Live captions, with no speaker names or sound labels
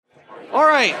All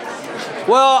right.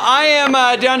 Well, I am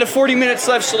down to 40 minutes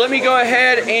left, so let me go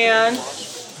ahead and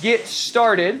get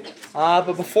started.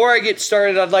 But before I get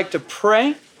started, I'd like to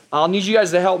pray. I'll need you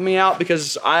guys to help me out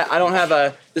because I don't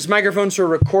have this microphone's for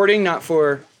recording, not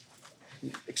for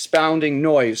expounding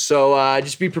noise. So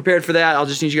just be prepared for that. I'll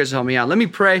just need you guys to help me out. Let me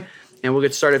pray and we'll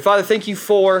get started. Father, thank you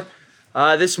for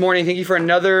this morning. Thank you for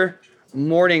another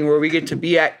morning where we get to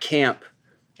be at camp.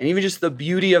 And even just the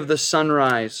beauty of the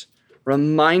sunrise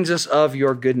reminds us of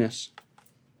your goodness.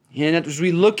 And as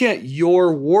we look at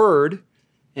your word,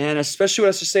 and especially what it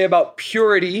has to say about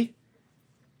purity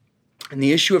and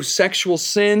the issue of sexual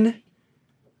sin,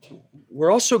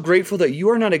 we're also grateful that you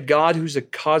are not a God who's a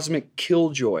cosmic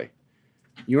killjoy.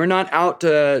 You are not out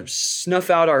to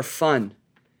snuff out our fun,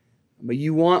 but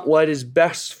you want what is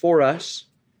best for us,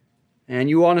 and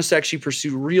you want us to actually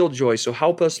pursue real joy. So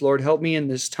help us, Lord. Help me in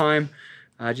this time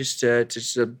just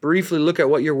to briefly look at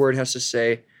what your word has to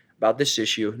say about this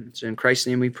issue. It's in Christ's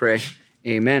name we pray.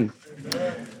 Amen.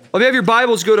 Well, if you have your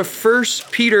Bibles, go to 1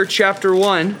 Peter chapter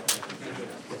 1.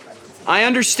 I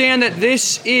understand that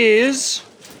this is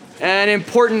an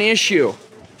important issue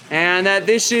and that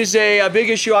this is a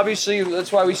big issue. Obviously,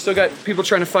 that's why we still got people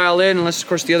trying to file in, unless, of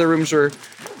course, the other rooms were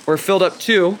filled up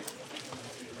too.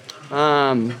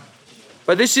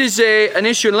 But this is an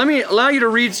issue. And let me allow you to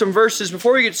read some verses.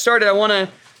 Before we get started, I want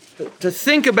to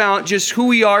think about just who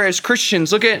we are as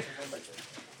Christians. Look at,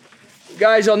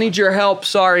 guys, I'll need your help,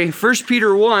 sorry. 1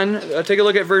 Peter 1, take a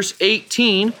look at verse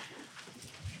 18.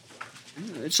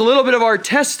 It's a little bit of our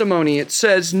testimony. It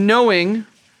says, knowing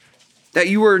that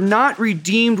you were not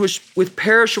redeemed with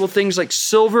perishable things like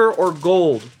silver or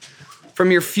gold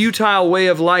from your futile way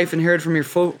of life inherited from your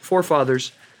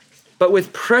forefathers, but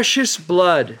with precious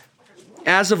blood,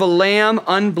 as of a lamb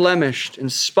unblemished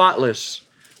and spotless,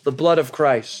 the blood of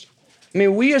Christ. I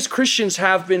mean, we as Christians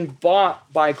have been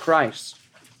bought by Christ.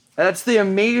 That's the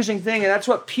amazing thing, and that's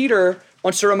what Peter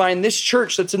wants to remind this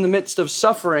church that's in the midst of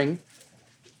suffering,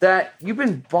 that you've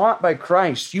been bought by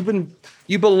Christ.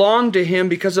 You belong to him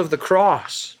because of the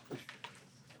cross.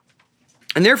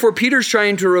 And therefore, Peter's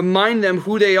trying to remind them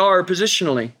who they are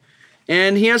positionally.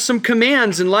 And he has some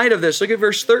commands in light of this. Look at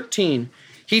verse 13.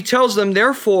 He tells them,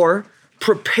 therefore,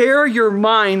 prepare your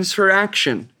minds for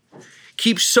action.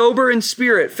 Keep sober in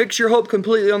spirit. Fix your hope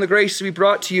completely on the grace to be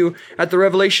brought to you at the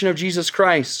revelation of Jesus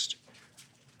Christ.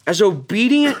 As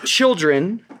obedient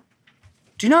children,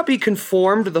 do not be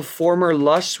conformed to the former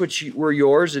lusts which were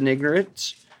yours in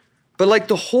ignorance, but like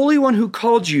the Holy One who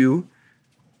called you,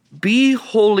 be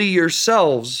holy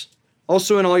yourselves,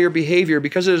 also in all your behavior,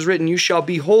 because it is written, you shall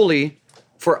be holy,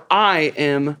 for I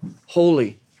am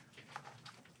holy.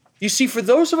 You see, for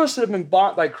those of us that have been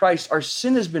bought by Christ, our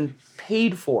sin has been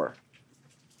paid for.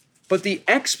 But the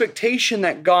expectation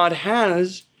that God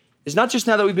has is not just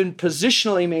now that we've been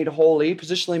positionally made holy,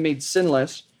 positionally made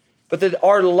sinless, but that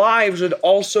our lives would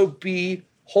also be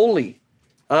holy.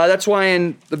 That's why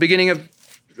in the beginning of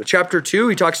chapter 2,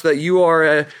 he talks that you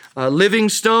are living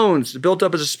stones built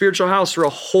up as a spiritual house for a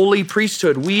holy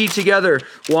priesthood. We together,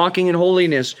 walking in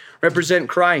holiness, represent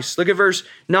Christ. Look at verse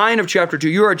 9 of chapter 2.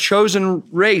 You are a chosen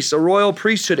race, a royal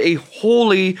priesthood, a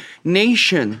holy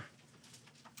nation.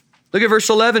 Look at verse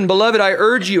 11. Beloved, I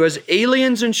urge you as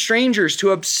aliens and strangers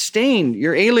to abstain.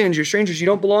 You're aliens, you're strangers, you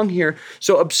don't belong here.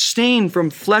 So abstain from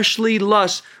fleshly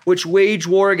lusts which wage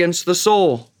war against the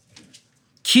soul.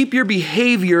 Keep your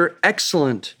behavior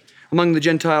excellent among the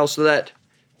Gentiles so that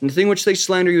in the thing which they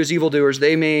slander you as evildoers,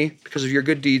 they may, because of your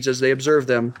good deeds as they observe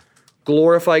them,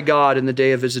 glorify God in the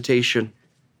day of visitation.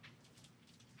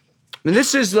 And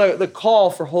this is the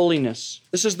call for holiness.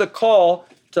 This is the call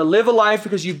to live a life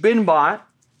because you've been bought,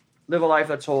 live a life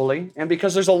that's holy, and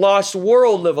because there's a lost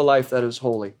world, live a life that is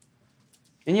holy.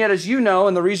 And yet, as you know,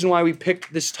 and the reason why we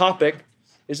picked this topic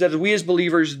is that we as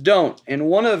believers don't. And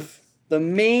one of the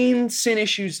main sin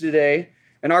issues today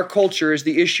in our culture is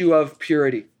the issue of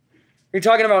purity. You're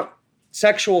talking about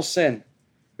sexual sin.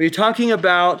 You're talking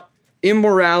about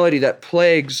immorality that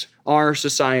plagues our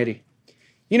society.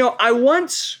 You know, I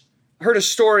once heard a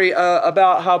story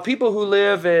about how people who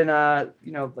live in,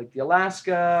 like the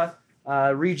Alaska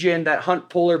region that hunt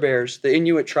polar bears, the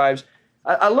Inuit tribes,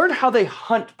 I learned how they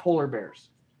hunt polar bears.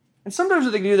 And sometimes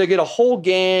what they do, they get a whole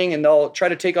gang and they'll try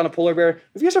to take on a polar bear.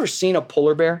 Have you guys ever seen a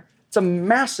polar bear? It's a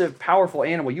massive, powerful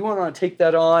animal. You want to take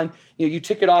that on, you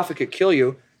tick it off, it could kill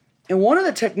you. And one of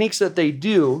the techniques that they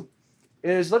do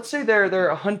is, let's say they're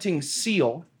a hunting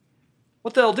seal.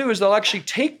 What they'll do is they'll actually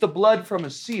take the blood from a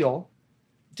seal,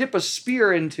 dip a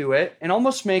spear into it, and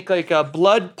almost make like a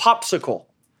blood popsicle.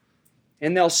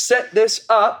 And they'll set this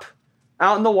up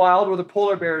out in the wild where the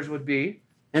polar bears would be,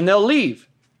 and they'll leave.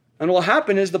 And what will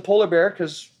happen is the polar bear,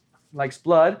 because he likes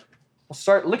blood, will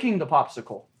start licking the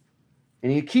popsicle.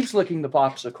 And he keeps licking the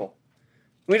popsicle.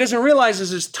 What he doesn't realize is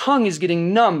his tongue is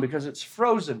getting numb because it's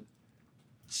frozen.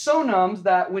 So numb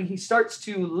that when he starts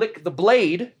to lick the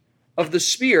blade of the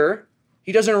spear,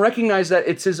 he doesn't recognize that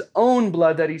it's his own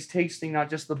blood that he's tasting, not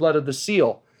just the blood of the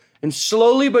seal. And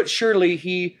slowly but surely,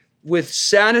 he, with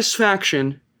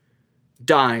satisfaction,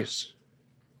 dies.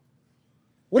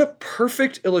 What a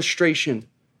perfect illustration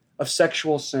of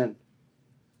sexual sin.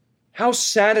 How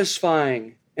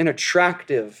satisfying and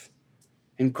attractive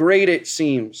and great it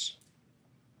seems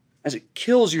as it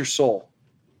kills your soul,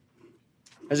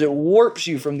 as it warps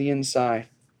you from the inside.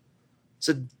 It's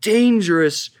a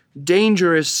dangerous,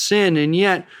 dangerous sin, and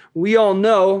yet we all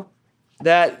know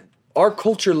that our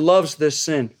culture loves this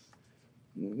sin.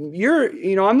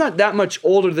 I'm not that much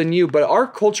older than you, but our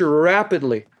culture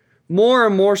rapidly, more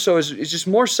and more so, is just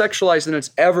more sexualized than it's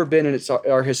ever been in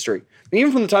our history. And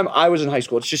even from the time I was in high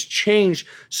school, it's just changed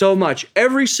so much.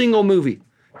 Every single movie,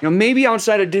 maybe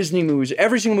outside of Disney movies,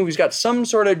 every single movie's got some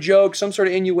sort of joke, some sort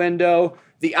of innuendo.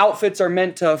 The outfits are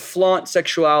meant to flaunt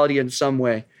sexuality in some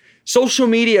way. Social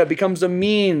media becomes a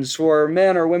means for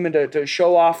men or women to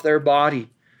show off their body.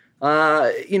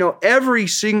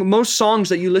 Most songs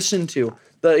that you listen to,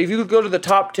 if you go to the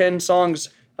top 10 songs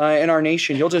in our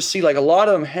nation, you'll just see like a lot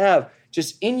of them have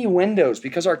just innuendos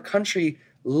because our country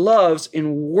loves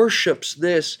and worships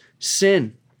this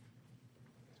sin.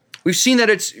 We've seen that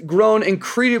it's grown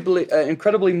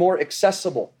incredibly more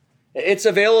accessible. It's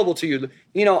available to you.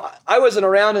 I wasn't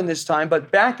around in this time,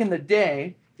 but back in the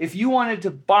day, if you wanted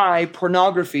to buy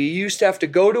pornography, you used to have to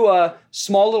go to a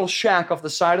small little shack off the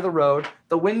side of the road.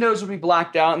 The windows would be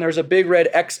blacked out, and there was a big red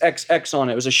XXX on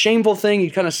it. It was a shameful thing.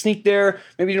 You'd kind of sneak there.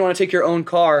 Maybe you didn't want to take your own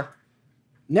car.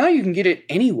 Now you can get it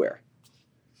anywhere.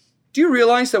 Do you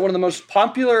realize that one of the most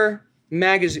popular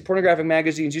pornographic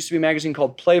magazines used to be a magazine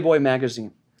called Playboy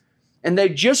Magazine? And they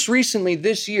just recently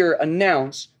this year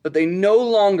announced that they no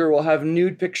longer will have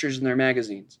nude pictures in their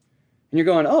magazines. And you're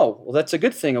going, oh, well, that's a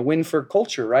good thing, a win for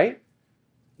culture, right?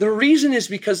 The reason is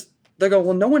because they're going,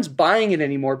 well, no one's buying it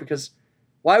anymore because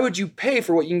why would you pay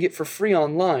for what you can get for free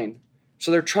online? So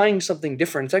they're trying something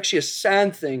different. It's actually a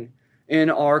sad thing in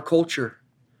our culture.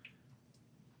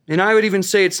 And I would even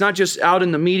say it's not just out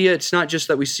in the media. It's not just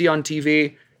that we see on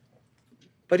TV.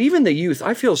 But even the youth,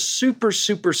 I feel super,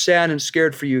 super sad and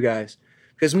scared for you guys.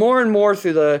 Because more and more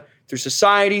through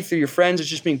society, through your friends, it's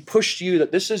just being pushed to you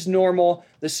that this is normal,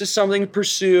 this is something to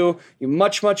pursue.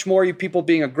 Much, much more you people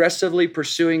being aggressively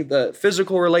pursuing the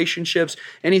physical relationships,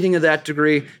 anything of that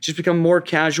degree, just become more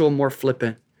casual, more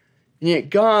flippant. And yet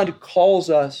God calls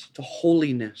us to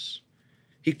holiness.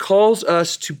 He calls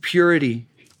us to purity.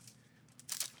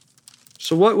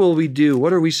 So what will we do?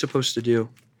 What are we supposed to do?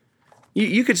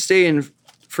 You could stay in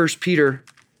 1 Peter.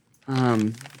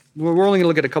 We're only going to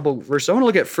look at a couple verses. I want to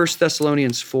look at 1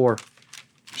 Thessalonians 4.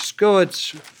 Just go,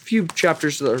 it's a few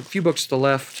chapters, or a few books to the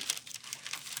left.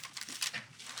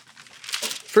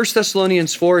 1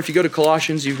 Thessalonians 4, if you go to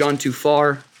Colossians, you've gone too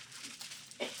far.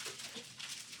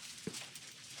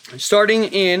 Starting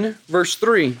in verse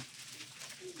 3.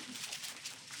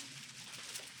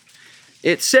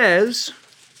 It says,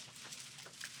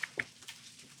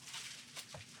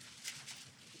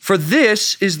 "For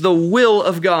this is the will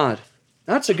of God."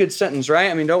 That's a good sentence,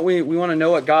 right? I mean, don't we want to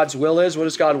know what God's will is? What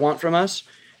does God want from us?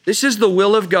 This is the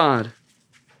will of God,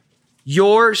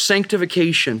 your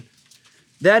sanctification.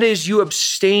 That is, you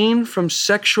abstain from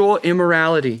sexual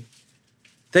immorality,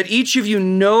 that each of you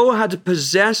know how to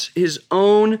possess his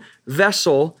own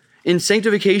vessel in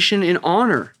sanctification in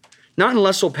honor, not in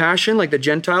lustful passion like the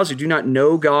Gentiles who do not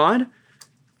know God,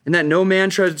 and that no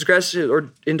man transgress or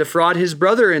defraud his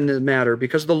brother in the matter,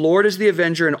 because the Lord is the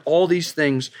avenger in all these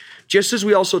things, just as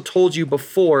we also told you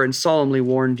before and solemnly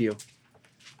warned you.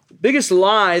 The biggest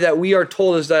lie that we are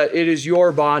told is that it is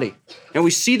your body. And we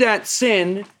see that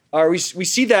sin, or we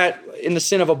see that in the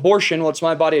sin of abortion. Well, it's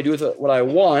my body, I do with it what I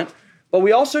want. But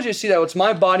we also just see that it's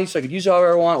my body, so I could use it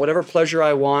however I want, whatever pleasure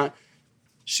I want.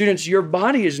 Students, your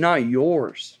body is not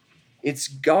yours. It's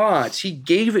God's. He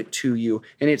gave it to you.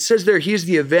 And it says there, he is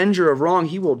the avenger of wrong.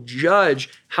 He will judge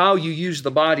how you use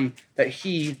the body that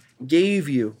he gave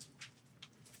you.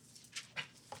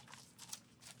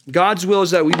 God's will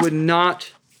is that we would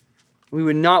not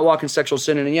walk in sexual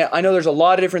sin. And yet, I know there's a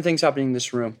lot of different things happening in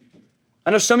this room.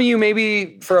 I know some of you,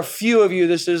 maybe for a few of you,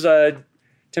 this is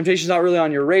temptation's not really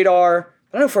on your radar.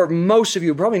 But I know for most of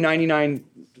you, probably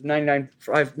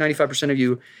 95% of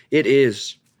you, it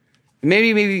is. Maybe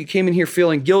you came in here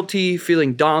feeling guilty,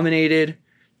 feeling dominated,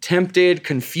 tempted,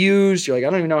 confused. You're like, I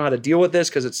don't even know how to deal with this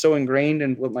because it's so ingrained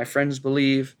in what my friends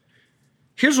believe.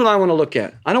 here's what I want to look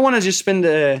at. I don't want to just I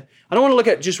don't want to look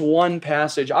at just one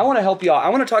passage. I want to help you out. I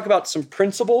want to talk about some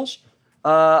principles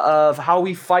of how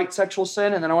we fight sexual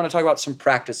sin, and then I want to talk about some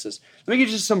practices. Let me give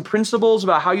you just some principles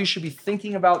about how you should be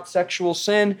thinking about sexual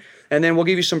sin, and then we'll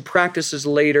give you some practices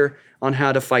later on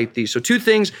how to fight these. So 2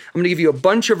 things. I'm going to give you a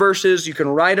bunch of verses. You can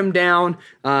write them down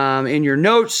in your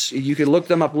notes. You can look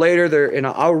them up later, and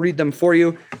I'll read them for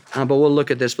you, but we'll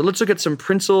look at this. But let's look at some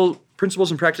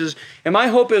principles and practices. And my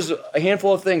hope is a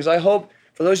handful of things. I hope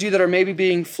for those of you that are maybe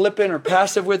being flippant or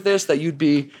passive with this, that you'd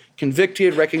be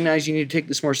convicted, recognize you need to take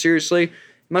this more seriously.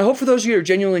 My hope for those of you who are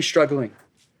genuinely struggling.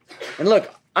 And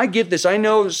look, I get this. I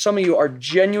know some of you are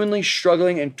genuinely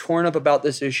struggling and torn up about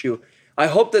this issue. I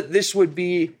hope that this would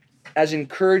be as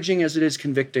encouraging as it is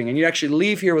convicting. And you actually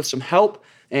leave here with some help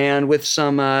and with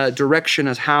some direction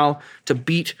as how to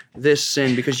beat this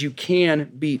sin, because you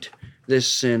can beat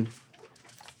this sin.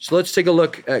 So let's take a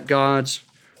look at God's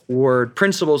word.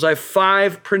 Principles. I have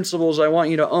 5 principles I want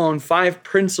you to own. 5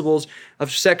 principles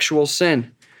of sexual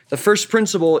sin. The first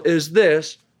principle is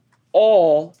this: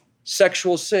 all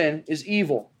sexual sin is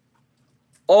evil.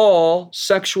 All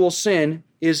sexual sin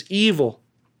is evil.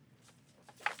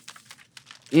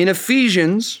 In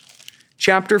Ephesians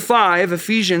chapter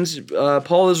 5,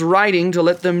 Paul is writing to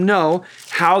let them know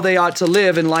how they ought to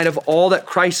live in light of all that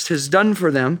Christ has done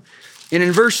for them. And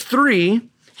in verse 3,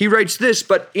 he writes this: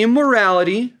 but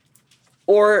immorality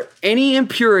or any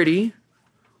impurity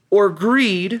or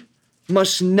greed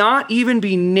must not even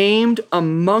be named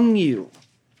among you.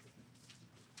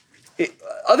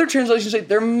 Other translations say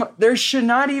there should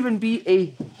not even be a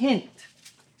hint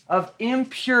of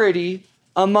impurity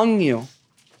among you.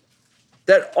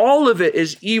 That all of it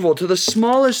is evil. To the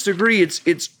smallest degree,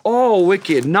 it's all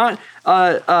wicked. Not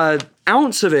an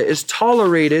ounce of it is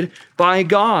tolerated by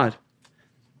God.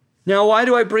 Now, why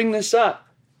do I bring this up?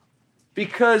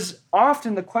 Because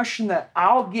often the question that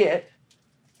I'll get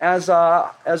as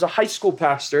a high school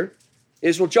pastor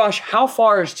is, well, Josh, how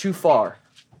far is too far?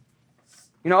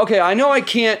 Okay, I know we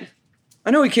can't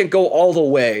go all the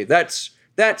way. That's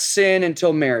sin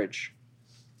until marriage.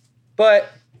 But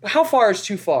how far is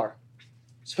too far?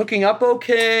 Is hooking up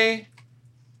okay?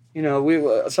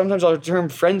 We sometimes I'll term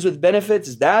friends with benefits.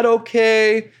 Is that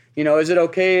okay? Is it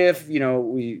okay if,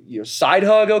 we side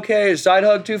hug okay? Is side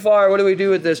hug too far? What do we do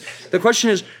with this? The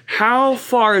question is, how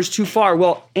far is too far?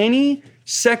 Well, any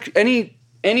sexual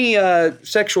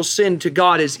sin to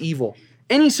God is evil.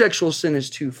 Any sexual sin is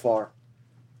too far.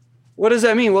 What does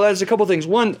that mean? Well, there's a couple things.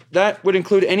 One, that would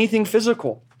include anything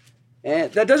physical.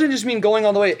 And that doesn't just mean going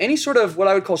all the way. Any sort of what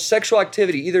I would call sexual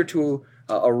activity, either to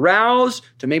arouse,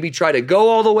 to maybe try to go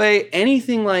all the way,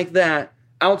 anything like that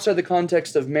outside the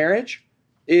context of marriage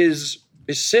is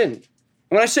sin. And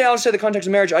when I say outside the context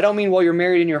of marriage, I don't mean while you're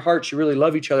married in your hearts, you really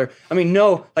love each other. I mean,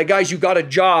 no, like guys, you got a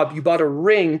job, you bought a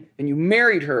ring, and you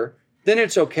married her, then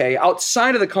it's okay.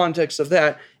 Outside of the context of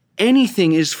that,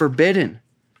 anything is forbidden.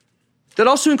 That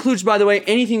also includes, by the way,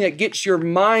 anything that gets your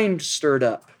mind stirred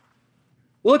up.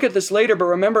 We'll look at this later, but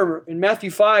remember in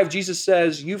Matthew 5, Jesus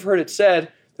says, you've heard it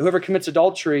said, whoever commits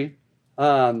adultery,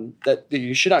 that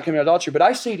you should not commit adultery. But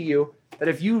I say to you that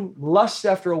if you lust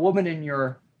after a woman in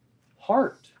your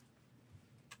heart,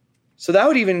 so that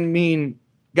would even mean,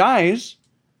 guys,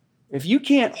 if you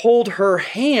can't hold her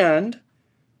hand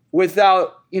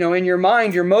without, in your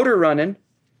mind, your motor running,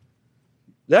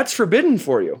 that's forbidden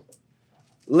for you.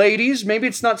 Ladies, maybe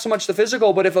it's not so much the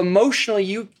physical, but if emotionally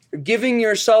you giving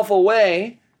yourself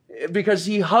away because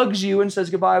he hugs you and says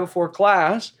goodbye before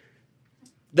class,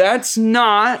 that's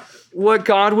not what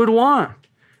God would want.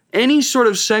 Any sort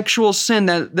of sexual sin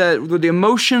that the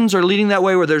emotions are leading that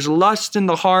way, where there's lust in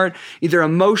the heart, either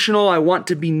emotional, I want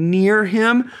to be near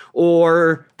him,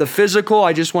 or the physical,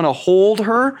 I just want to hold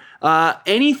her,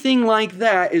 anything like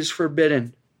that is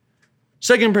forbidden.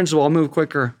 Second principle, I'll move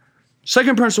quicker.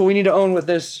 Second principle we need to own with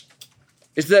this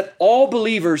is that all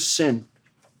believers sin.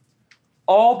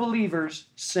 All believers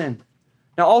sin.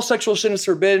 Now, all sexual sin is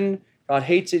forbidden. God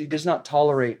hates it. He does not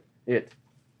tolerate it.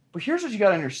 But here's what you got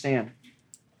to understand.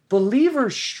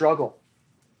 Believers struggle.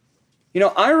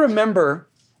 I remember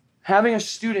having a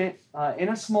student in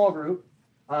a small group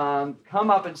come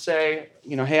up and say,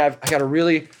 hey, I've got a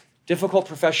really difficult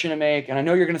profession to make, and I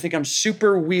know you're going to think I'm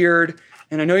super weird,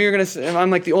 and I know you're going to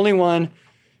I'm like the only one,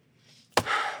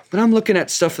 but I'm looking at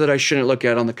stuff that I shouldn't look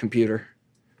at on the computer.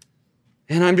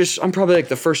 And I'm probably like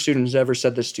the first student who's ever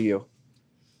said this to you.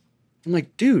 I'm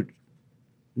like, dude,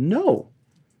 no.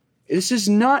 This is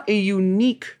not a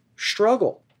unique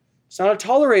struggle. It's not a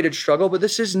tolerated struggle, but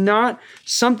this is not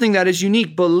something that is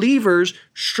unique. Believers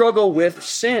struggle with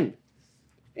sin.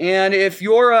 And if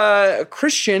you're a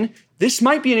Christian, this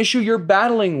might be an issue you're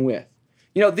battling with.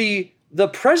 You know, the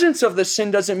presence of the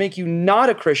sin doesn't make you not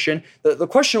a Christian. The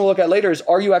question we'll look at later is,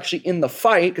 are you actually in the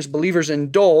fight? Because believers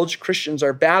indulge, Christians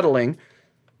are battling,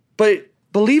 but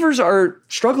believers are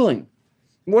struggling.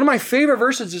 One of my favorite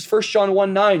verses is 1 John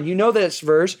 1:9. You know this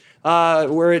verse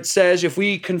where it says, if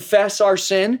we confess our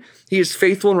sin, he is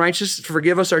faithful and righteous to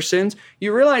forgive us our sins.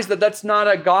 You realize that that's not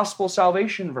a gospel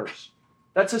salvation verse.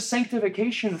 That's a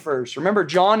sanctification verse. Remember,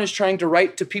 John is trying to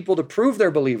write to people to prove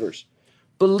they're believers.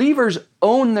 Believers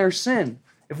own their sin.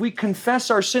 If we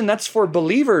confess our sin, that's for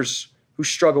believers who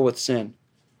struggle with sin.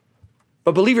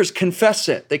 But believers confess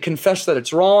it. They confess that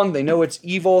it's wrong. They know it's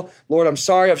evil. Lord, I'm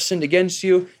sorry, I've sinned against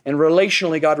you. And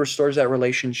relationally, God restores that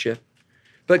relationship.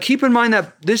 But keep in mind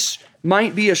that this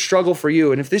might be a struggle for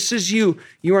you. And if this is you,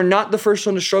 you are not the first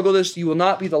one to struggle this. You will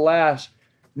not be the last.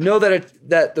 Know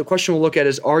that the question we'll look at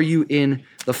is, are you in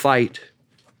the fight?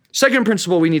 Second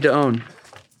principle we need to own.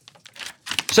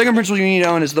 Second principle you need to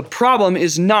own is the problem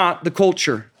is not the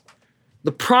culture.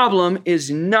 The problem is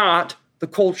not the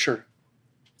culture.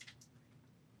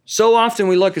 So often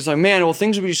we look, it's like, man, well,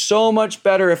 things would be so much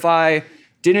better if I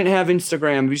didn't have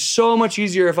Instagram. It'd be so much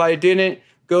easier if I didn't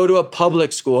go to a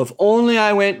public school. If only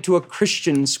I went to a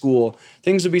Christian school,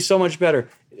 things would be so much better.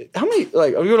 How many,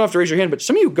 you don't have to raise your hand, but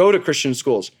some of you go to Christian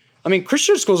schools. I mean,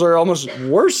 Christian schools are almost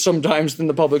worse sometimes than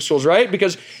the public schools, right?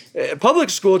 Because public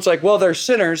school, it's like, well, they're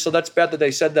sinners, so that's bad that they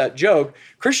said that joke.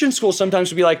 Christian school sometimes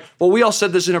would be like, well, we all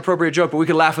said this inappropriate joke, but we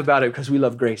could laugh about it because we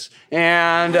love grace.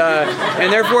 And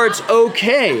therefore it's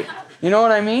okay. You know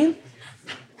what I mean?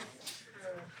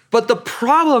 But the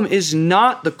problem is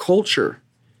not the culture.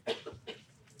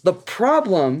 The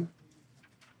problem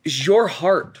is your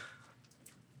heart.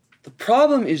 The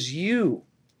problem is you.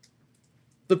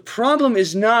 The problem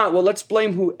is not, well, let's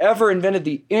blame whoever invented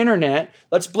the internet.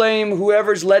 Let's blame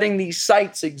whoever's letting these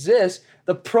sites exist.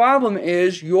 The problem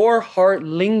is your heart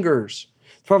lingers.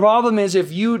 The problem is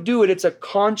if you do it, it's a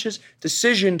conscious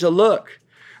decision to look.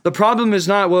 The problem is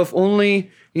not, well, if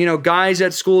only, guys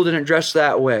at school didn't dress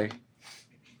that way.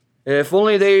 If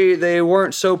only they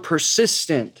weren't so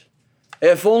persistent.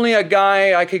 If only a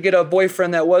guy, I could get a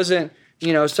boyfriend that wasn't,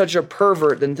 such a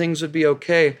pervert, then things would be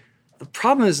okay. The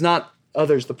problem is not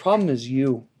others. The problem is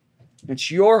you. It's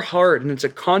your heart, and it's a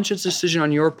conscious decision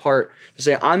on your part to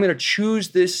say, I'm going to choose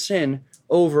this sin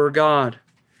over God.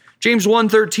 James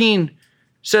 1:13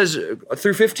 says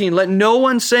through 15, let no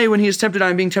one say when he is tempted, I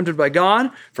am being tempted by God,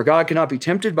 for God cannot be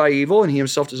tempted by evil, and he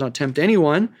himself does not tempt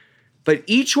anyone. But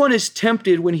each one is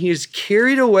tempted when he is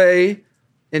carried away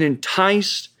and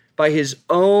enticed by his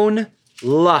own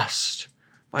lust,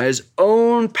 by his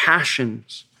own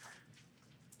passions.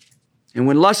 And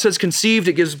when lust has conceived,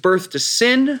 it gives birth to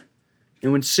sin.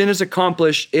 And when sin is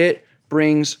accomplished, it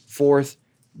brings forth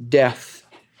death.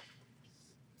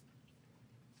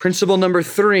 Principle number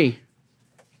 3.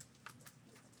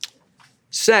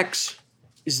 Sex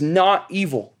is not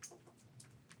evil.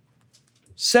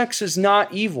 Sex is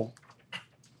not evil.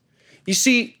 You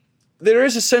see, there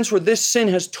is a sense where this sin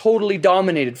has totally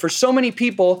dominated. For so many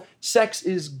people, sex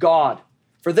is God.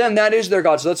 For them, that is their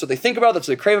God. So that's what they think about, that's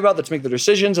what they crave about, that's make their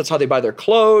decisions, that's how they buy their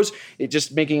clothes, it's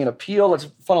just making an appeal, let's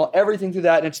funnel everything through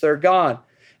that, and it's their God.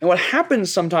 And what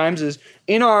happens sometimes is,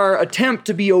 in our attempt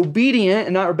to be obedient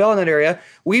and not rebel in that area,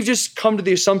 we've just come to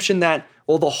the assumption that,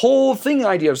 well, the whole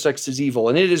idea of sex is evil,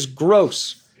 and it is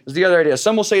gross, is the other idea.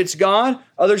 Some will say it's God,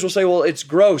 others will say, well, it's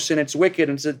gross, and it's wicked,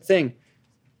 and it's a thing.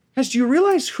 Guys, do you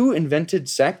realize who invented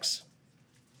sex?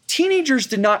 Teenagers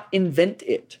did not invent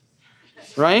it,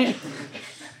 right?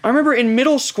 I remember in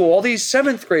middle school, all these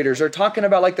 7th graders are talking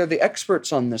about they're the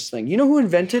experts on this thing. You know who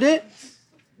invented it?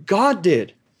 God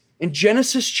did. In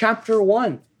Genesis chapter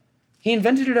 1, he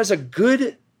invented it as a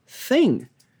good thing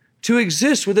to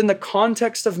exist within the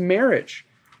context of marriage.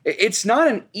 It's not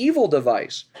an evil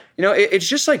device. It's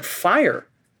just like fire.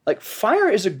 Fire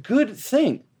is a good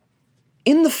thing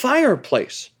in the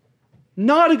fireplace.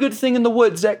 Not a good thing in the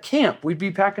woods at camp. We'd be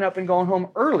packing up and going home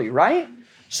early, right?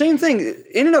 Same thing.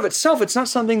 In and of itself, it's not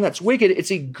something that's wicked.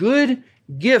 It's a good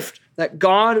gift that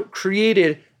God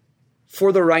created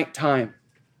for the right time.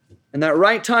 And that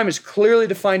right time is clearly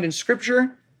defined in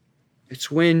Scripture. It's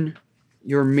when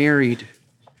you're married.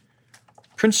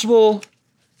 Principle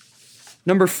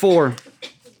number 4.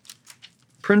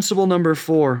 Principle number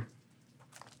 4.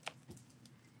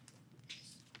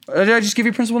 Did I just give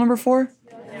you principle number 4?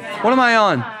 Yeah. What am I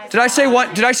on? Did I say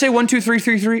what? Did I say 1, 2, 3,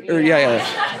 3, 3? Or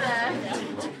yeah.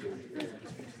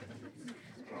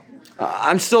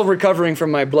 I'm still recovering from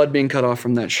my blood being cut off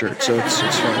from that shirt, so it's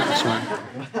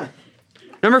fine.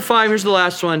 Number 5, here's the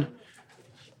last one.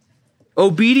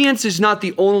 Obedience is not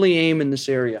the only aim in this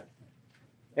area.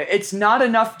 It's not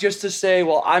enough just to say,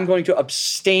 well, I'm going to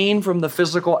abstain from the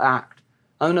physical act.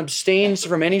 I'm going to abstain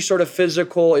from any sort of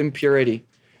physical impurity.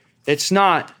 It's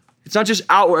not just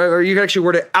outward, or you can actually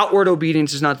word it, outward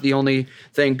obedience is not the only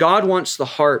thing. God wants the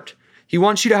heart. He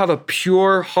wants you to have a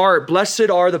pure heart. Blessed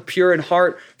are the pure in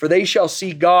heart, for they shall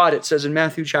see God. It says in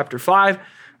Matthew chapter 5,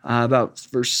 about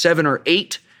verse 7 or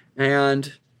 8.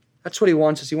 And that's what he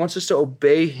wants us. He wants us to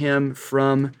obey him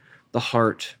from the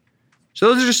heart. So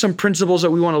those are just some principles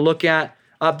that we want to look at.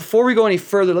 Before we go any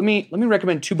further, let me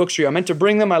recommend 2 books for you. I meant to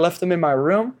bring them. I left them in my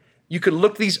room. You could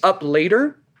look these up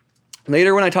later.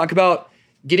 Later when I talk about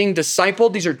getting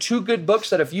discipled, these are 2 good books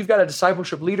that if you've got a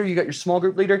discipleship leader, you got your small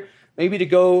group leader, maybe to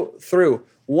go through.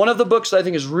 One of the books that I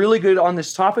think is really good on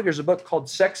this topic, there's a book called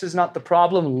Sex is Not the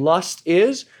Problem, Lust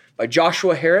Is by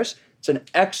Joshua Harris. It's an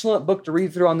excellent book to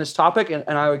read through on this topic. And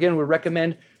I, again, would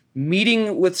recommend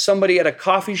meeting with somebody at a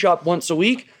coffee shop once a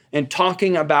week and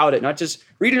talking about it. Not just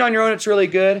read it on your own, it's really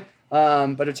good.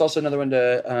 But it's also another one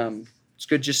to, it's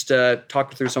good just to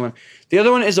talk through someone. The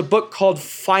other one is a book called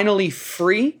Finally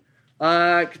Free.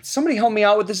 Could somebody help me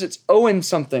out with this? It's Owen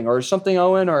something, or something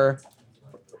Owen, or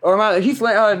am I, Heath,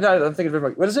 I'm thinking of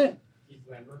everybody. What is it?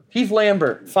 Heath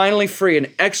Lambert, Finally Free, an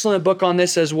excellent book on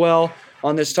this as well,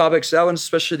 on this topic. So that one's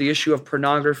especially the issue of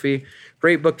pornography.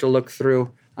 Great book to look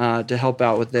through to help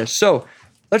out with this. So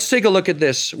let's take a look at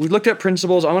this. We looked at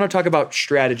principles. I want to talk about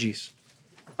strategies.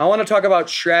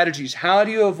 How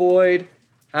do you avoid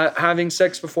having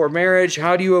sex before marriage?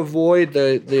 How do you avoid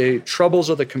the troubles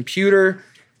of the computer?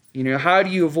 How do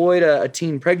you avoid a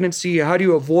teen pregnancy? How do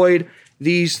you avoid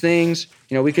these things?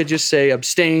 We could just say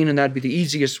abstain, and that'd be the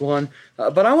easiest one.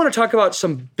 But I want to talk about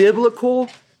some biblical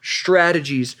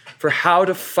strategies for how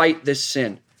to fight this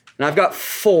sin. And I've got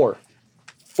 4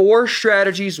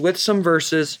 strategies with some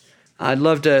verses. I'd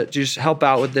love to just help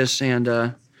out with this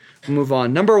and move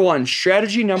on.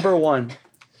 Strategy number 1,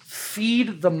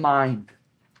 feed the mind.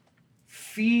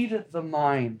 Feed the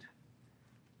mind.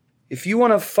 If you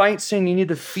want to fight sin, you need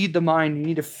to feed the mind. You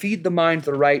need to feed the mind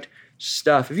the right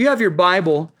stuff. If you have your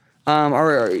Bible,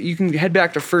 or you can head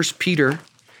back to 1 Peter.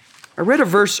 I read a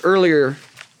verse earlier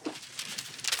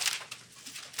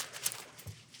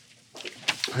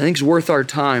I think it's worth our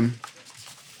time.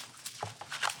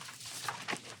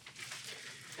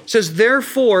 It says,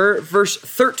 therefore, verse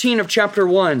 13 of chapter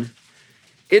 1,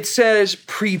 it says,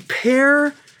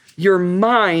 prepare your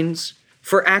minds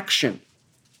for action.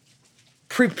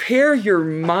 Prepare your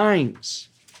minds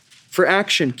for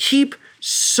action. Keep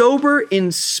sober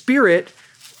in spirit.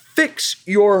 Fix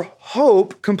your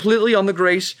hope completely on the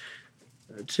grace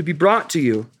to be brought to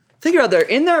you. Think about that.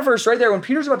 In that verse right there, when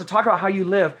Peter's about to talk about how you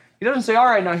live, he doesn't say, all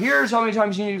right, now here's how many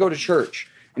times you need to go to church.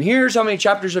 And here's how many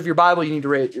chapters of your Bible you need to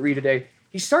read a day.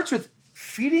 He starts with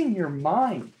feeding your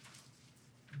mind,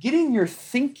 getting your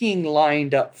thinking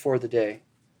lined up for the day.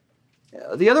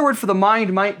 The other word for the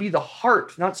mind might be the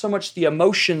heart, not so much the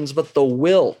emotions, but the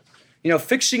will.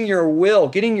 Fixing your will,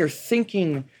 getting your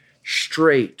thinking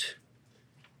straight.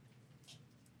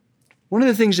 One of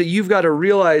the things that you've got to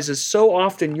realize is so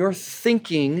often your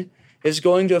thinking is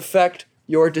going to affect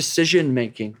your decision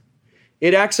making.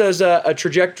 It acts as a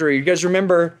trajectory. You guys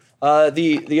remember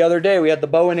the other day we had the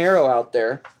bow and arrow out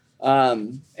there,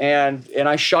 and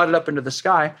I shot it up into the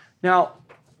sky. Now,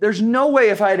 there's no way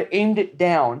if I had aimed it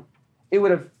down, it would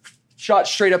have shot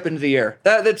straight up into the air.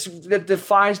 That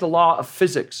defies the law of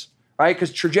physics, right?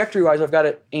 Because trajectory-wise, I've got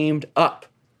it aimed up.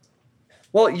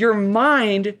 Well, your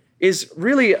mind is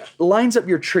really lines up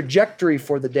your trajectory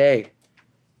for the day.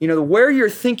 Where you're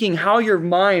thinking, how your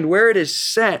mind, where it is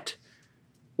set,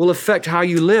 will affect how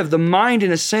you live. The mind,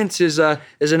 in a sense, is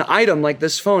an item like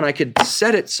this phone. I could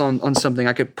set it on something.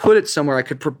 I could put it somewhere. I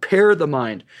could prepare the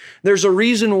mind. There's a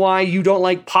reason why you don't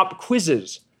like pop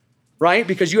quizzes, right?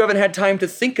 Because you haven't had time to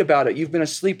think about it. You've been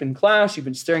asleep in class. You've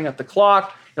been staring at the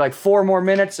clock. You're like, 4 more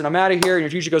minutes and I'm out of here. And your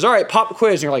teacher goes, all right, pop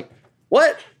quiz. And you're like,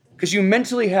 what? Because you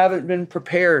mentally haven't been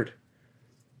prepared.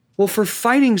 Well, for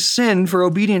fighting sin, for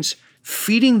obedience,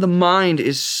 feeding the mind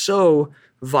is so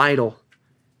vital.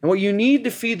 And what you need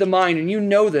to feed the mind, and you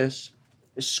know this,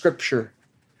 is Scripture.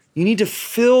 You need to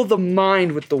fill the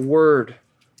mind with the Word.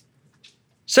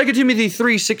 2 Timothy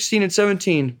 3, 16 and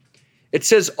 17. It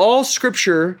says, all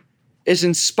Scripture is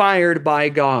inspired by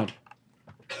God.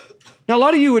 Now, a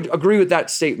lot of you would agree with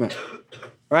that statement,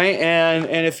 right?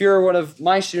 And if you're one of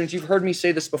my students, you've heard me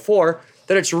say this before,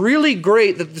 that it's really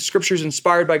great that the Scripture is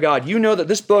inspired by God. You know that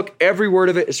this book, every word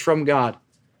of it is from God.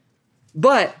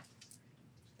 But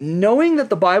knowing that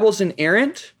the Bible's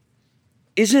inerrant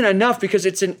isn't enough, because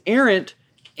it's inerrant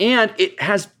and it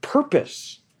has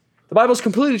purpose. The Bible is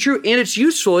completely true, and it's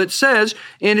useful. It says,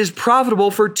 and is profitable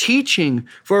for teaching,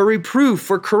 for reproof,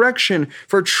 for correction,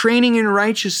 for training in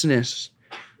righteousness,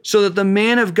 so that the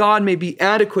man of God may be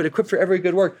adequate, equipped for every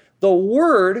good work. The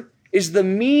word is the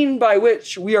mean by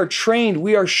which we are trained,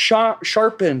 we are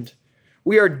sharpened,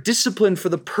 we are disciplined for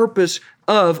the purpose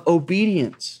of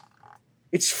obedience.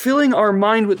 It's filling our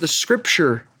mind with the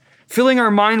scripture, filling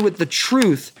our mind with the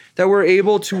truth that we're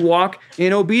able to walk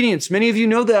in obedience. Many of you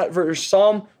know that verse,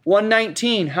 Psalm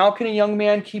 119. How can a young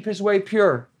man keep his way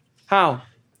pure? How?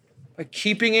 By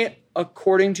keeping it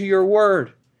according to your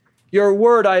word. Your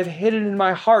word I have hidden in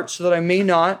my heart so that I may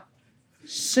not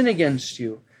sin against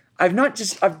you.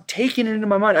 I've taken it into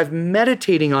my mind. I'm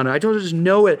meditating on it. I don't just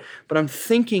know it, but I'm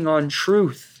thinking on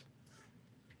truth.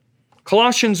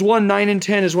 Colossians 1, 9 and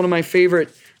 10 is one of my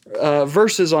favorite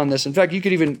verses on this. In fact, you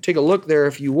could even take a look there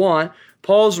if you want.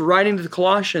 Paul's writing to the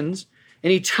Colossians,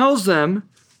 and he tells them,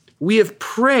 we have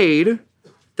prayed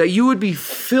that you would be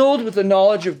filled with the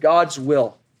knowledge of God's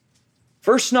will.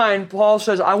 Verse 9, Paul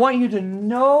says, I want you to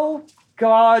know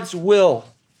God's will,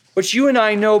 which you and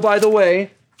I know, by the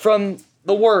way, from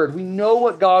the word. We know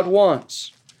what God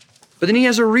wants. But then he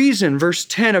has a reason, verse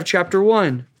 10 of chapter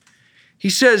 1. He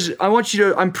says,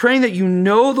 I'm praying that you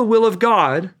know the will of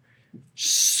God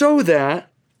so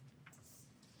that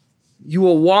you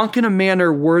will walk in a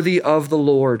manner worthy of the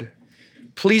Lord,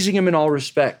 pleasing him in all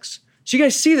respects. So you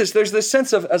guys see this. There's this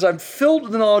sense of, as I'm filled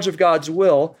with the knowledge of God's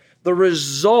will, the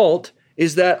result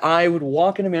is that I would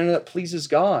walk in a manner that pleases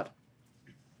God.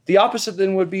 The opposite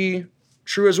then would be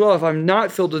true as well. If I'm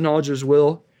not filled with knowledge of his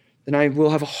will, then I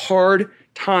will have a hard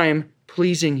time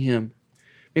pleasing him.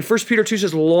 I mean, 1 Peter 2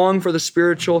 says, long for the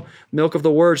spiritual milk of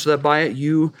the word so that by it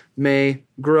you may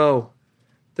grow.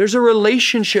 There's a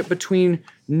relationship between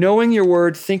knowing your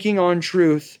word, thinking on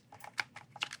truth,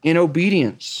 and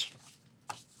obedience.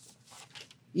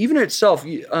 Even itself,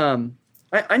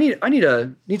 I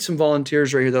need some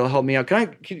volunteers right here that'll help me out.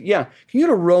 Can you go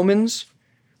to Romans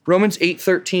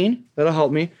 8:13? That'll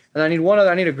help me. And I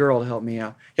need a girl to help me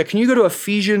out. Yeah, can you go to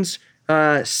Ephesians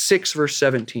 6 verse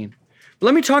 17? But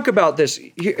let me talk about this.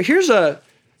 Here's a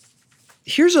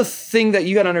thing that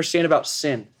you got to understand about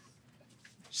sin.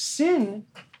 Sin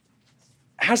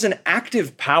has an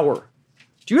active power.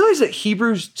 Do you realize that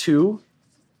Hebrews 2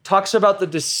 talks about the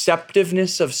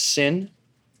deceptiveness of sin?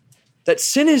 That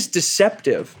sin is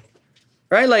deceptive,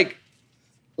 right?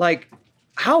 Like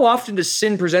how often does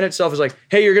sin present itself as like,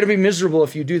 hey, you're going to be miserable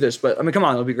if you do this, but I mean, come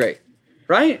on, it'll be great,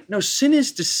 right? No, sin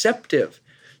is deceptive.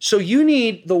 So you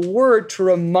need the word to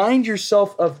remind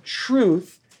yourself of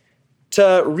truth, to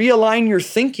realign your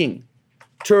thinking,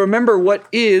 to remember what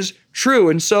is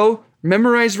true. And so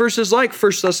memorize verses like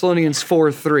 1 Thessalonians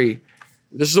 4:3.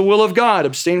 This is the will of God,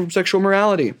 abstain from sexual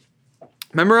immorality.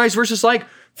 Memorize verses like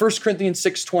 1 Corinthians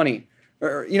 6:20.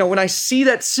 When I see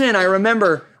that sin, I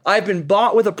remember I've been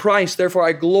bought with a price, therefore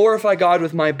I glorify God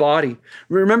with my body.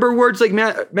 Remember words like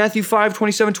Matthew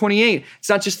 5:27-28. It's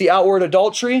not just the outward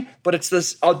adultery, but it's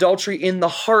this adultery in the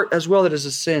heart as well that is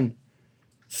a sin.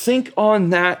 Think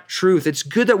on that truth. It's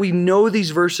good that we know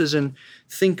these verses and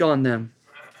think on them.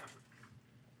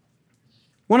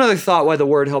 One other thought why the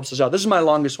word helps us out. This is my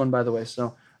longest one, by the way.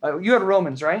 So you had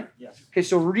Romans, right? Yeah. Okay,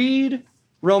 so read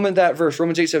Romans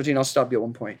 8:17. I'll stop you at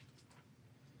one point.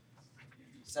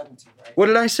 17, right? What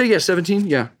did I say? Yeah, 17?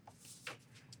 Yeah.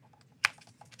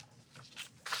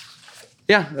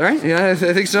 Yeah, all right. Yeah, I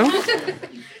think so.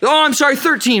 Oh, I'm sorry,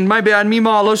 13. My bad.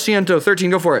 Mima, lo siento. 13,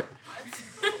 go for it.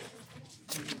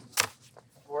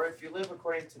 For if you live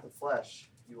according to the flesh,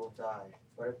 you will die.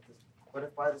 But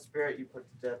if by the Spirit you put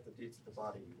to death the deeds of the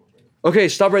body, you will live. Okay,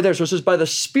 stop right there. So it says by the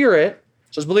Spirit.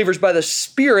 So as believers, by the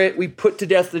Spirit, we put to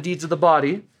death the deeds of the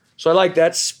body. So I like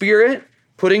that. Spirit,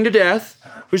 putting to death.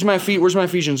 Where's my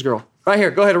Ephesians girl? Right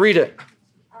here. Go ahead, read it.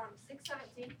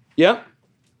 6:17. Yep.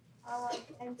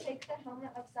 And take the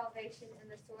helmet of salvation and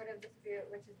the sword of the Spirit,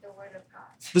 which is the word of God.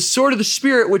 The sword of the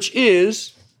Spirit, which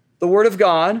is the word of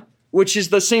God, which is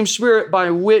the same Spirit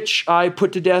by which I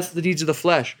put to death the deeds of the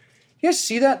flesh. You guys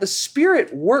see that? The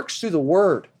Spirit works through the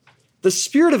word. The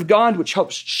Spirit of God, which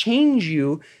helps change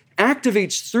you,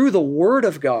 activates through the word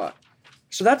of God.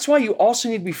 So that's why you also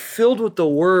need to be filled with the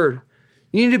word.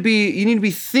 You need to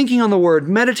be thinking on the word,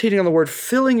 meditating on the word,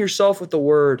 filling yourself with the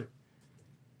word.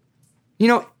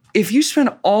 If you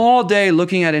spend all day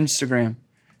looking at Instagram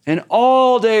and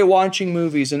all day watching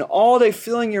movies and all day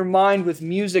filling your mind with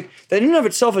music that in and of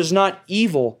itself is not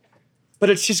evil, but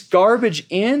it's just garbage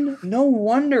in, no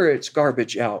wonder it's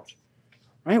garbage out,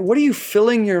 right? What are you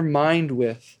filling your mind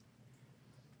with?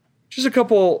 Just a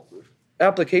couple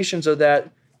applications of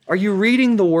that. Are you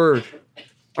reading the word?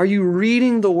 Are you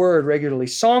reading the word regularly?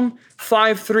 Psalm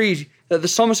 5:3, the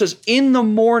psalmist says, in the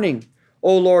morning,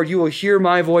 O Lord, you will hear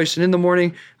my voice, and in the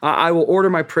morning I will order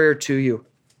my prayer to you.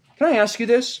 Can I ask you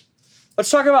this? Let's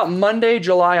talk about Monday,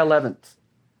 July 11th.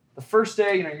 The first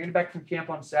day, you're getting back from camp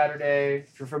on Saturday.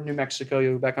 If you're from New Mexico,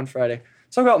 you'll be back on Friday.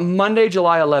 Let's talk about Monday,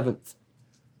 July 11th.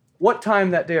 What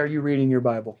time that day are you reading your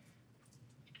Bible?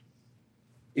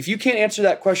 If you can't answer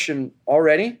that question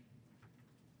already,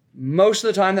 most of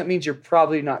the time that means you're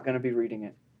probably not going to be reading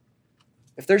it.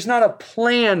 If there's not a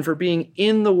plan for being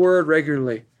in the Word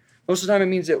regularly, most of the time it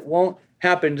means it won't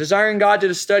happen. Desiring God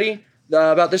did a study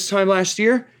about this time last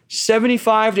year.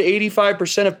 75 to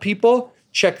 85% of people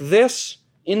check this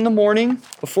in the morning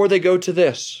before they go to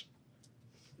this.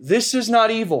 This is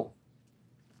not evil,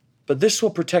 but this will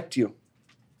protect you.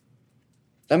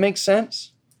 That makes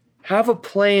sense? Have a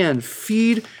plan.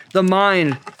 Feed the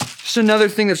mind. Just another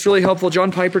thing that's really helpful.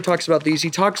 John Piper talks about these. He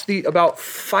talks about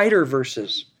fighter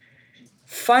verses.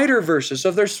 Fighter verses. So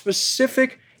if there's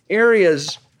specific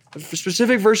areas,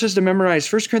 specific verses to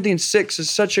memorize, 1 Corinthians 6 is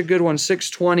such a good one,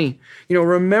 6:20.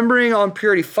 Remembering on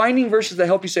purity, finding verses that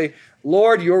help you say,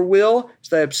 Lord, your will is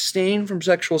that I abstain from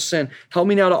sexual sin. Help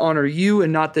me now to honor you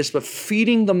and not this, but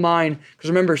feeding the mind. Because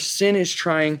remember, sin is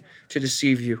trying to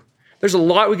deceive you. There's a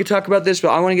lot we could talk about this, but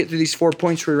I want to get through these 4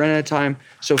 points before we run out of time.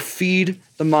 So feed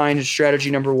the mind is strategy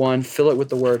number 1. Fill it with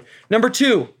the word. Number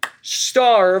 2,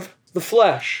 starve the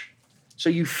flesh. So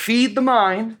you feed the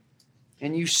mind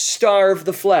and you starve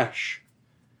the flesh.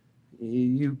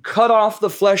 You cut off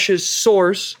the flesh's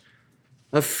source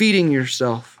of feeding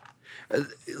yourself.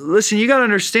 Listen, you got to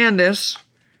understand this.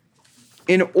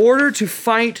 In order to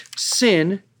fight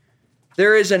sin,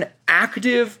 there is an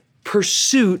active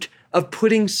pursuit of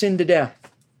putting sin to death.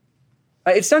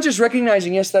 It's not just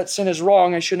recognizing, yes, that sin is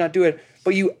wrong, I should not do it,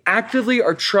 but you actively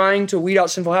are trying to weed out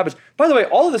sinful habits. By the way,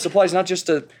 all of this applies not just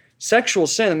to sexual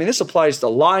sin. I mean, this applies to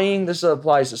lying, this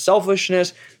applies to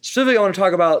selfishness. Specifically, I want to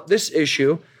talk about this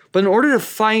issue, but in order to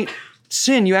fight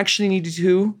sin, you actually need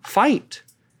to fight.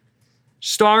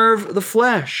 Starve the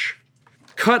flesh.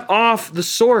 Cut off the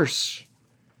source.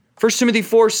 1 Timothy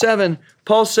 4:7,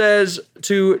 Paul says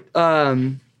to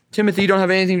Timothy, you don't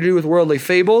have anything to do with worldly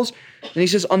fables. And he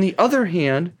says, on the other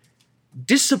hand,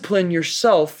 discipline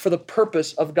yourself for the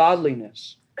purpose of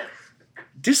godliness.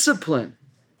 Discipline.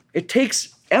 It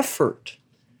takes effort.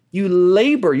 You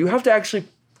labor. You have to actually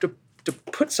to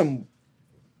put some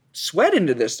sweat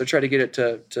into this to try to get it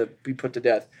to be put to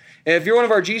death. And if you're one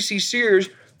of our GC seers,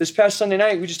 this past Sunday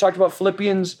night, we just talked about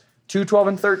Philippians 2:12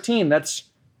 and 13. That's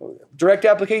direct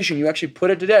application. You actually put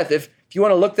it to death. If you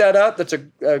want to look that up, that's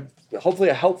hopefully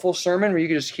a helpful sermon where you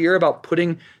can just hear about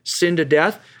putting sin to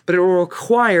death, but it will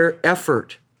require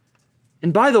effort.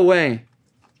 And by the way,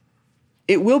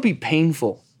 it will be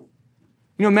painful.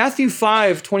 Matthew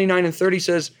 5:29 and 30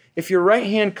 says, if your right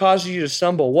hand causes you to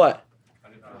stumble, what?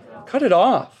 Cut it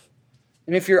off.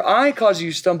 And if your eye causes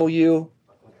you to stumble, you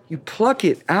pluck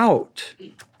it out.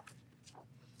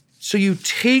 So you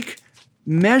take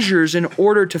measures in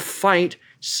order to fight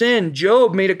sin.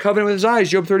 Job made a covenant with his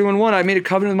eyes. Job 31:1, I made a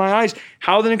covenant with my eyes.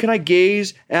 How then can I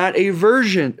gaze at a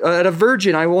virgin?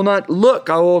 I will not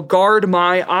look. I will guard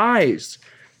my eyes.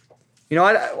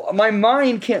 My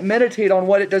mind can't meditate on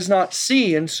what it does not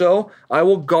see, and so I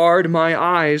will guard my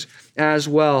eyes as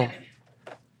well.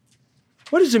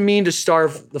 What does it mean to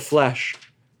starve the flesh?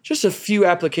 Just a few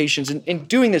applications. In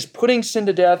doing this, putting sin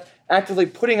to death, actively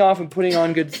putting off and putting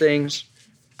on good things.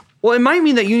 Well, it might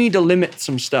mean that you need to limit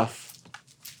some stuff.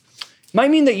 Might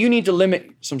mean that you need to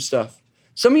limit some stuff.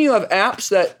 Some of you have apps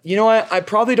that, I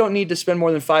probably don't need to spend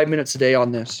more than 5 minutes a day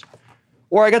on this.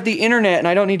 Or I got the internet and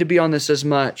I don't need to be on this as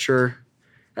much. Or,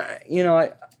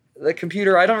 the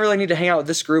computer, I don't really need to hang out with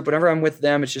this group. Whenever I'm with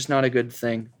them, it's just not a good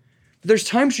thing. But there's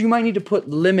times you might need to put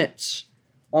limits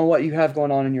on what you have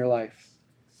going on in your life.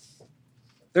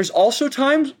 There's also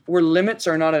times where limits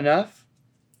are not enough.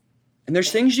 And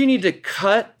there's things you need to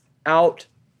cut out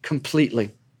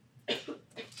completely.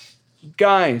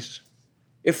 Guys,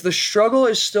 if the struggle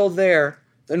is still there,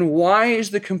 then why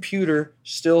is the computer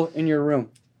still in your room?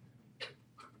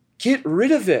 Get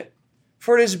rid of it.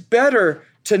 For it is better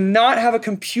to not have a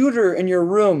computer in your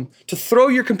room, to throw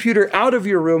your computer out of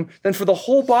your room, than for the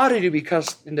whole body to be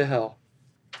cast into hell.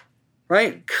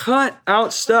 Right? Cut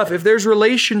out stuff. If there's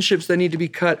relationships that need to be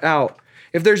cut out,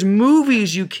 if there's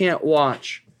movies you can't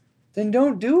watch, then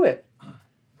don't do it.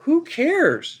 Who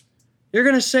cares? You're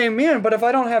going to say, man, but if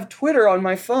I don't have Twitter on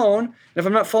my phone, and if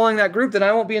I'm not following that group, then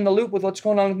I won't be in the loop with what's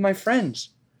going on with my friends.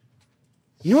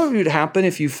 You know what would happen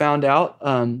if you found out,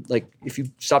 if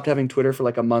you stopped having Twitter for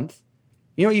a month?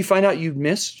 You know what you find out you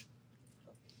missed?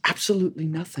 Absolutely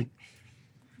nothing.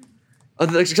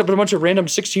 Except a bunch of random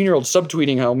 16-year-olds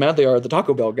subtweeting how mad they are at the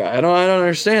Taco Bell guy. I don't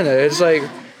understand that. It's like,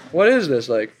 what is this?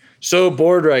 Like, so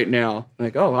bored right now.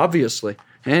 Like, oh, obviously.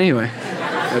 Anyway,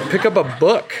 pick up a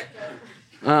book.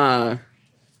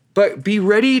 But be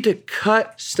ready to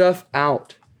cut stuff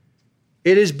out.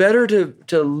 It is better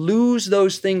to lose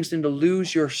those things than to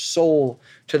lose your soul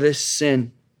to this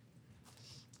sin.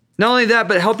 Not only that,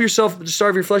 but help yourself to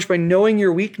starve your flesh by knowing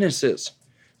your weaknesses.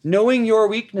 Knowing your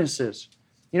weaknesses.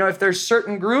 If there's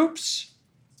certain groups,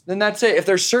 then that's it. If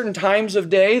there's certain times of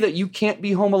day that you can't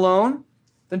be home alone,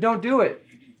 then don't do it.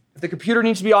 If the computer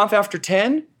needs to be off after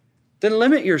 10, then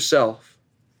limit yourself.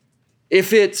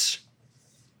 If it's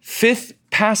 5th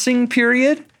passing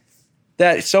period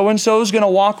that so-and-so is going to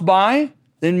walk by,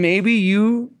 then maybe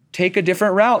you take a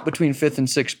different route between 5th and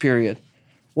 6th period.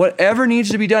 Whatever needs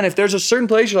to be done. If there's a certain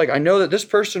place you're like, I know that this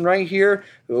person right here,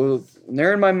 when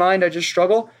they're in my mind, I just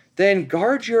struggle, then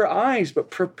guard your eyes, but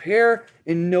prepare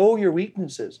and know your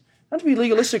weaknesses. Not to be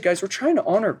legalistic, guys. We're trying to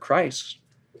honor Christ.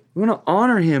 We want to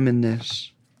honor him in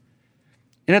this.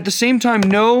 And at the same time,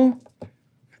 know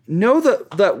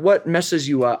that what messes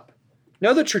you up.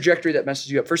 Know the trajectory that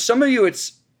messes you up. For some of you,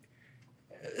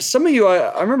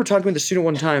 I remember talking with a student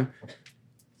one time.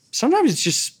 Sometimes it's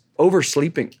just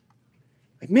oversleeping.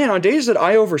 Like, man, on days that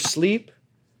I oversleep,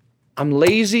 I'm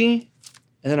lazy,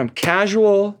 and then I'm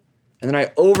casual, and then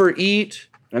I overeat,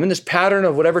 and I'm in this pattern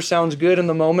of whatever sounds good in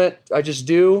the moment, I just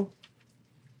do.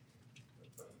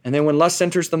 And then when lust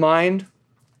enters the mind,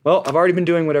 well, I've already been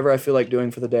doing whatever I feel like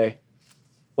doing for the day.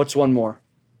 What's one more?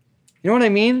 You know what I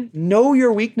mean? Know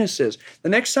your weaknesses. The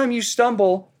next time you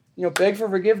stumble, beg for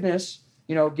forgiveness,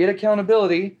 get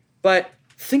accountability, but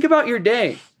think about your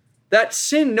day. That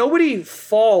sin, nobody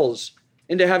falls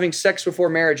into having sex before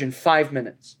marriage in 5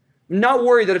 minutes. I'm not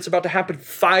worried that it's about to happen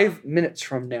 5 minutes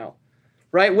from now,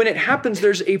 right? When it happens,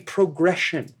 there's a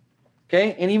progression,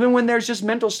 okay? And even when there's just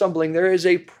mental stumbling, there is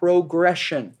a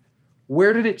progression.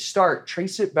 Where did it start?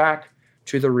 Trace it back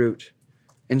to the root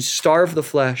and starve the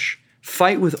flesh.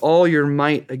 Fight with all your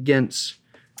might against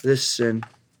this sin.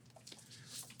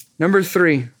 Number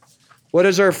 3, what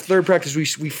is our third practice?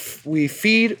 We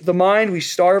feed the mind, we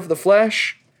starve the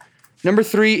flesh. Number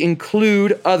 3,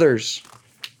 include others.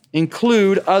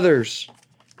 Include others.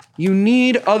 You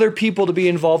need other people to be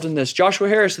involved in this. Joshua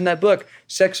Harris, in that book,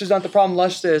 Sex is Not the Problem,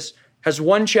 Lust Is, has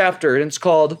one chapter, and it's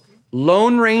called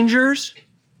Lone Rangers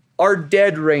Are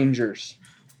Dead Rangers.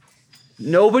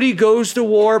 Nobody goes to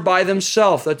war by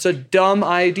themselves. That's a dumb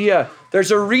idea.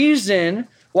 There's a reason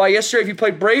why yesterday, if you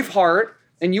played Braveheart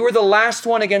and you were the last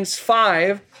one against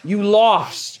 5, you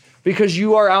lost because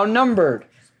you are outnumbered.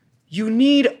 You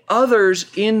need others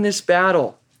in this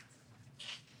battle.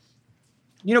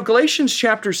 Galatians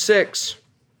chapter 6,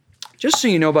 just so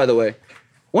you know, by the way,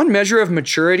 one measure of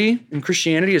maturity in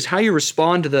Christianity is how you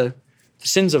respond to the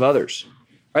sins of others.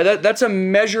 All right, that's a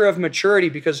measure of maturity,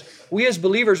 because we as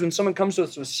believers, when someone comes to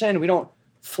us with sin, we don't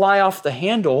fly off the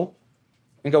handle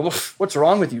and go, well, what's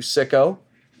wrong with you, sicko?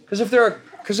 Because if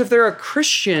they're a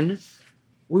Christian,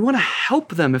 we want to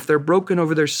help them if they're broken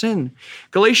over their sin.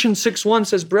 Galatians 6:1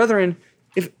 says, brethren,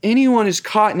 if anyone is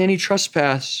caught in any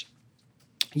trespass,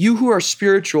 you who are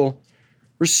spiritual,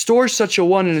 restore such a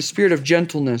one in a spirit of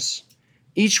gentleness,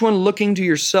 each one looking to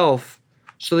yourself,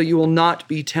 so that you will not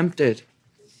be tempted.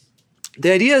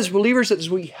 The idea as believers is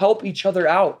we help each other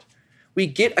out. We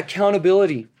get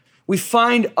accountability. We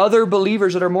find other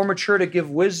believers that are more mature to give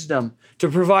wisdom, to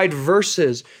provide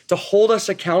verses, to hold us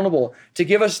accountable, to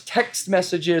give us text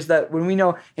messages that when we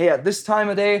know, hey, at this time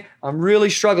of day, I'm really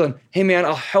struggling. Hey, man,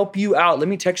 I'll help you out. Let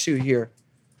me text you here.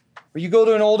 Or you go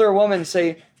to an older woman and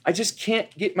say, I just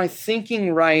can't get my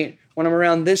thinking right when I'm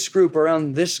around this group,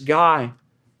 around this guy.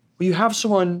 Well, you have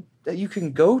someone that you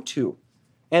can go to.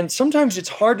 And sometimes it's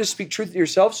hard to speak truth to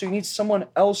yourself, so you need someone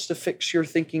else to fix your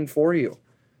thinking for you.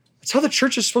 That's how the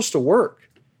church is supposed to work.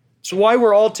 It's why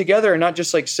we're all together and not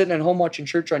just like sitting at home watching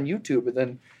church on YouTube and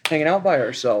then hanging out by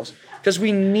ourselves. Because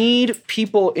we need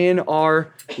people in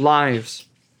our lives.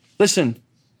 Listen,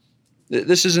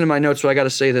 this isn't in my notes, but I got to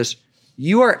say this.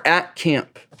 You are at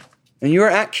camp. And you are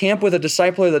at camp with a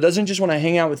discipler that doesn't just want to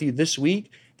hang out with you this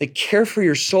week. They care for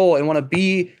your soul and want to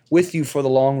be with you for the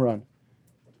long run.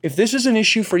 If this is an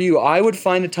issue for you, I would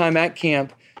find a time at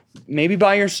camp, maybe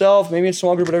by yourself, maybe in a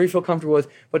small group, whatever you feel comfortable with,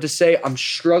 but to say, I'm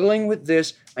struggling with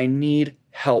this, I need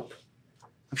help.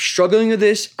 I'm struggling with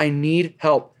this, I need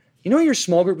help. You know what your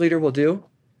small group leader will do?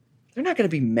 They're not going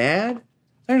to be mad.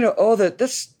 They're going to go,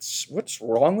 that's what's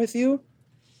wrong with you?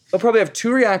 They'll probably have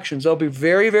 2 reactions. They'll be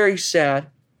very, very sad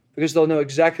because they'll know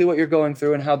exactly what you're going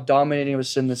through and how dominating of a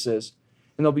sin this is.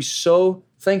 And they'll be so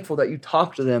thankful that you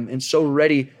talk to them and so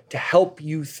ready to help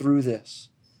you through this.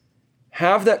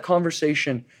 Have that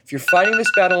conversation. If you're fighting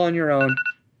this battle on your own,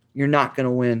 you're not going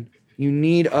to win. You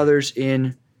need others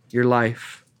in your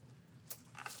life.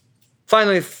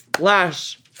 Finally,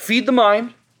 last, feed the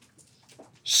mind,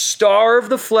 starve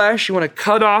the flesh. You want to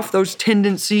cut off those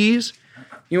tendencies.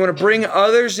 You want to bring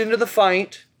others into the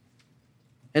fight.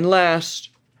 And last,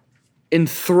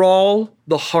 enthrall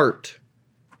the heart.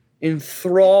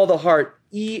 Enthrall the heart.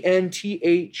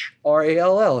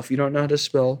 E-N-T-H-R-A-L-L, if you don't know how to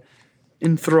spell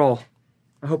enthrall.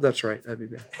 I hope that's right. That'd be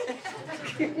good.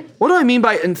 What do I mean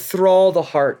by enthrall the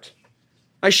heart?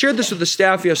 I shared this with the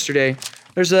staff yesterday.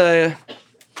 There's an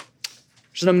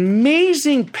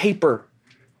amazing paper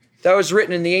that was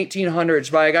written in the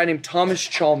 1800s by a guy named Thomas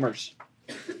Chalmers.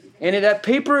 And that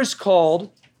paper is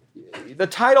called, the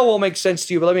title will make sense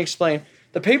to you, but let me explain.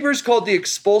 The paper is called The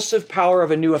Expulsive Power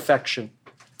of a New Affection.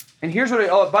 And here's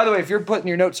what by the way, if you're putting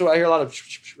your notes, so I hear a lot of,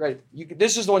 right?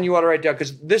 This is the one you want to write down,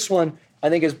 because this one, I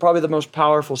think, is probably the most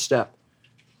powerful step.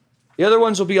 The other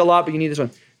ones will be a lot, but you need this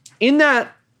one. In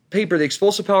that paper, The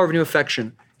Expulsive Power of a New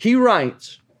Affection, he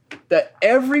writes that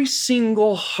every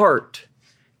single heart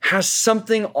has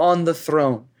something on the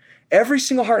throne. Every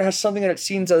single heart has something that it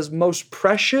seems as most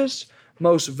precious,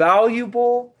 most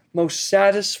valuable, most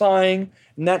satisfying,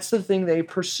 and that's the thing they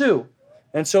pursue.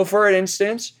 And so, for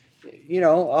instance,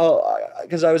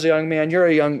 because I was a young man, you're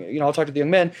a young, I'll talk to the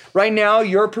young men. Right now,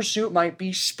 your pursuit might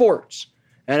be sports.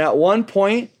 And at one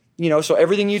point, so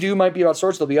everything you do might be about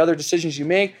sports. There'll be other decisions you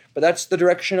make, but that's the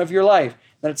direction of your life.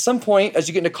 And at some point, as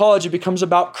you get into college, it becomes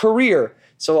about career.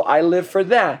 So I live for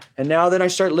that. And now then I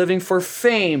start living for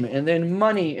fame and then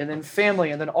money and then family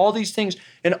and then all these things.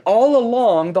 And all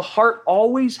along, the heart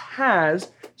always has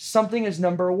something as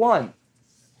number one.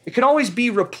 It can always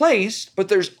be replaced, but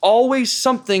there's always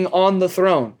something on the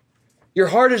throne. Your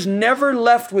heart is never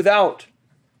left without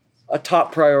a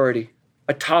top priority,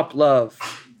 a top love.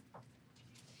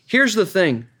 Here's the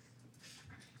thing.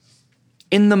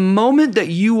 In the moment that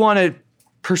you want to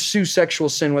pursue sexual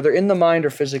sin, whether in the mind or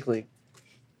physically,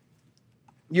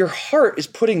 your heart is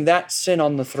putting that sin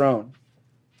on the throne.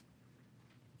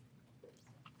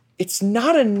 It's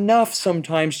not enough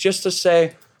sometimes just to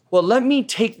say, well, let me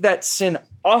take that sin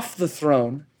off the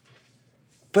throne,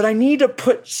 but I need to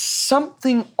put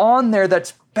something on there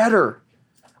that's better.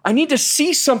 I need to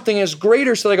see something as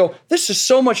greater so they go, this is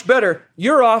so much better.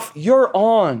 You're off, you're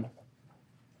on.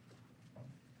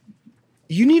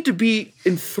 You need to be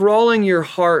enthralling your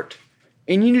heart,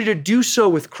 and you need to do so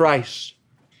with Christ.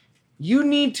 You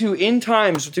need to, in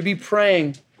times, to be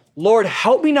praying, Lord,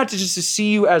 help me not to just to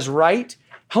see you as right.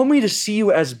 Help me to see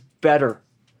you as better.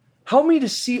 Help me to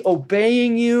see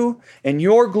obeying you and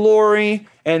your glory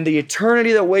and the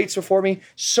eternity that waits before me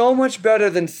so much better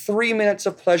than 3 minutes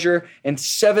of pleasure and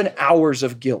 7 hours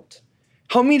of guilt.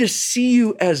 Help me to see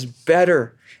you as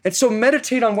better. And so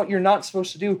meditate on what you're not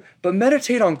supposed to do, but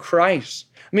meditate on Christ.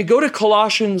 Go to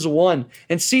Colossians 1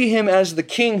 and see him as the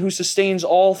king who sustains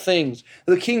all things,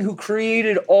 the king who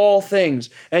created all things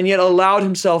and yet allowed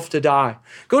himself to die.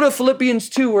 Go to Philippians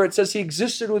 2 where it says he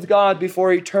existed with God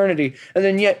before eternity and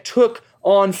then yet took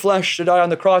on flesh to die on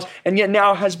the cross and yet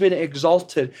now has been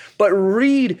exalted. But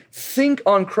think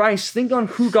on Christ, think on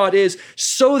who God is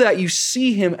so that you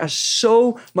see him as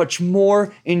so much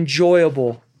more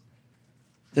enjoyable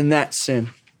than that sin.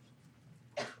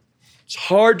 It's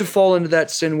hard to fall into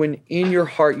that sin when in your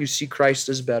heart you see Christ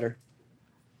as better.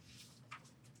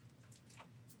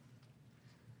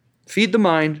 Feed the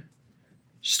mind,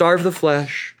 starve the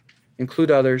flesh,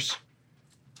 include others,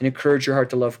 and encourage your heart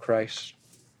to love Christ.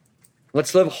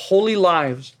 Let's live holy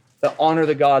lives that honor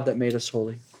the God that made us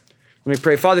holy. Let me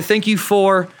pray. Father, thank you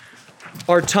for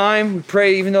our time. We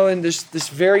pray, even though in this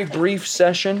very brief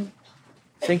session,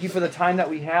 thank you for the time that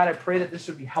we had. I pray that this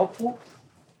would be helpful.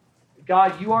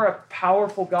 God, you are a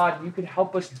powerful God. You can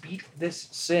help us beat this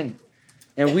sin.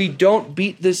 And we don't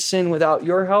beat this sin without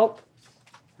your help.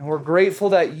 And we're grateful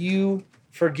that you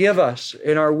forgive us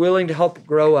and are willing to help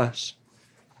grow us.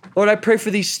 Lord, I pray for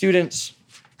these students.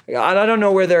 God, I don't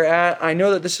know where they're at. I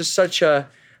know that this is such a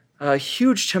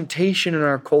huge temptation in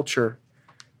our culture.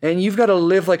 And you've got to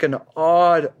live like an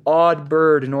odd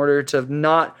bird in order to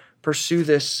not pursue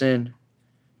this sin.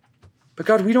 But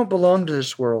God, we don't belong to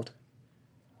this world.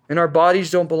 And our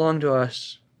bodies don't belong to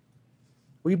us.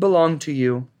 We belong to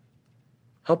you.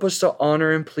 Help us to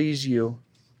honor and please you.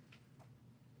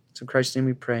 It's in Christ's name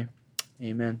we pray.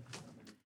 Amen.